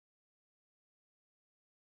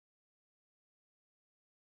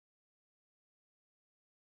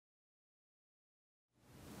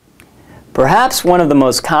Perhaps one of the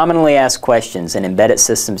most commonly asked questions in embedded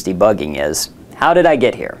systems debugging is, how did I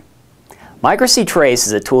get here? Micrium Trace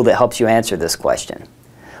is a tool that helps you answer this question.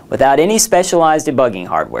 Without any specialized debugging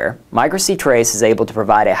hardware, Micrium Trace is able to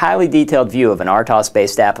provide a highly detailed view of an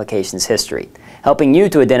RTOS-based application's history, helping you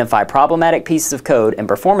to identify problematic pieces of code and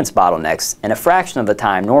performance bottlenecks in a fraction of the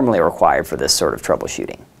time normally required for this sort of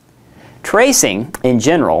troubleshooting. Tracing, in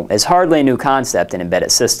general, is hardly a new concept in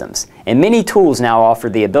embedded systems, and many tools now offer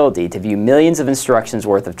the ability to view millions of instructions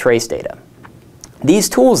worth of trace data. These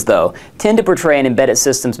tools, though, tend to portray an embedded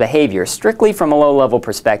system's behavior strictly from a low-level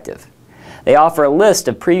perspective. They offer a list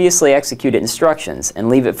of previously executed instructions and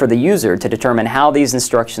leave it for the user to determine how these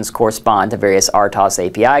instructions correspond to various RTOS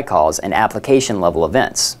API calls and application-level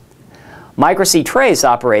events. Micrium Trace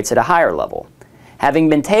operates at a higher level. Having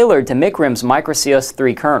been tailored to Micrium's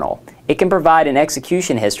RTOS-3 kernel, it can provide an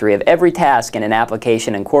execution history of every task in an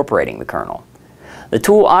application incorporating the kernel. The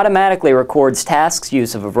tool automatically records tasks'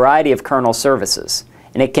 use of a variety of kernel services,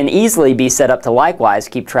 and it can easily be set up to likewise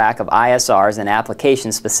keep track of ISRs and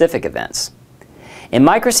application-specific events. In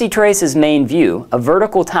Micrium Trace's main view, a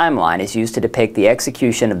vertical timeline is used to depict the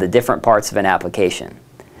execution of the different parts of an application.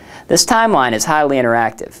 This timeline is highly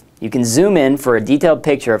interactive. You can zoom in for a detailed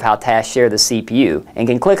picture of how tasks share the CPU and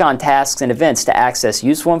can click on tasks and events to access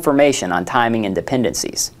useful information on timing and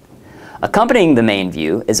dependencies. Accompanying the main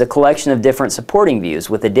view is a collection of different supporting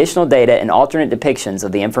views with additional data and alternate depictions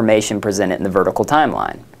of the information presented in the vertical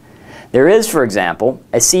timeline. There is, for example,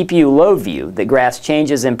 a CPU load view that graphs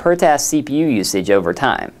changes in per-task CPU usage over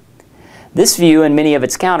time. This view and many of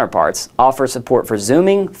its counterparts offer support for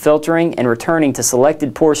zooming, filtering, and returning to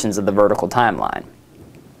selected portions of the vertical timeline.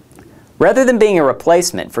 Rather than being a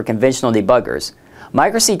replacement for conventional debuggers,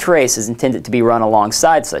 Micrium Trace is intended to be run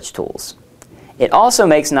alongside such tools. It also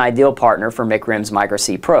makes an ideal partner for Micrium's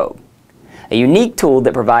Micrium Probe, a unique tool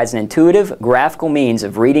that provides an intuitive, graphical means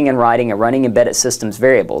of reading and writing and running embedded systems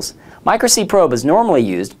variables. Micrium Probe is normally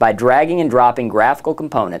used by dragging and dropping graphical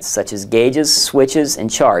components such as gauges, switches,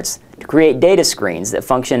 and charts to create data screens that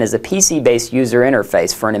function as a PC-based user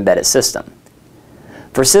interface for an embedded system.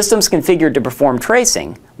 For systems configured to perform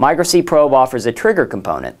tracing, Micrium Probe offers a trigger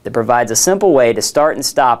component that provides a simple way to start and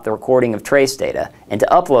stop the recording of trace data and to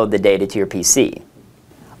upload the data to your PC.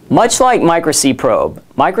 Much like Micrium Probe,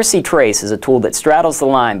 Micrium Trace is a tool that straddles the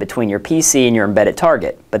line between your PC and your embedded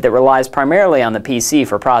target, but that relies primarily on the PC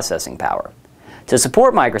for processing power. To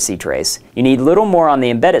support Micrium Trace, you need little more on the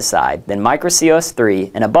embedded side than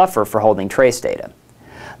RTOS-3 and a buffer for holding trace data.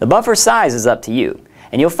 The buffer size is up to you,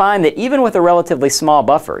 and you'll find that even with a relatively small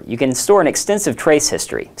buffer, you can store an extensive trace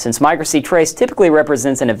history, since Micrium Trace typically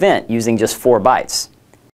represents an event using just 4 bytes.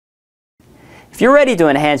 If you're ready to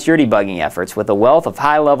enhance your debugging efforts with a wealth of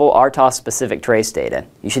high-level RTOS-specific trace data,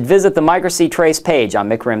 you should visit the Micrium Trace page on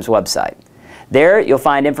Micrium's website. There, you'll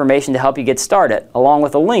find information to help you get started, along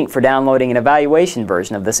with a link for downloading an evaluation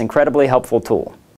version of this incredibly helpful tool.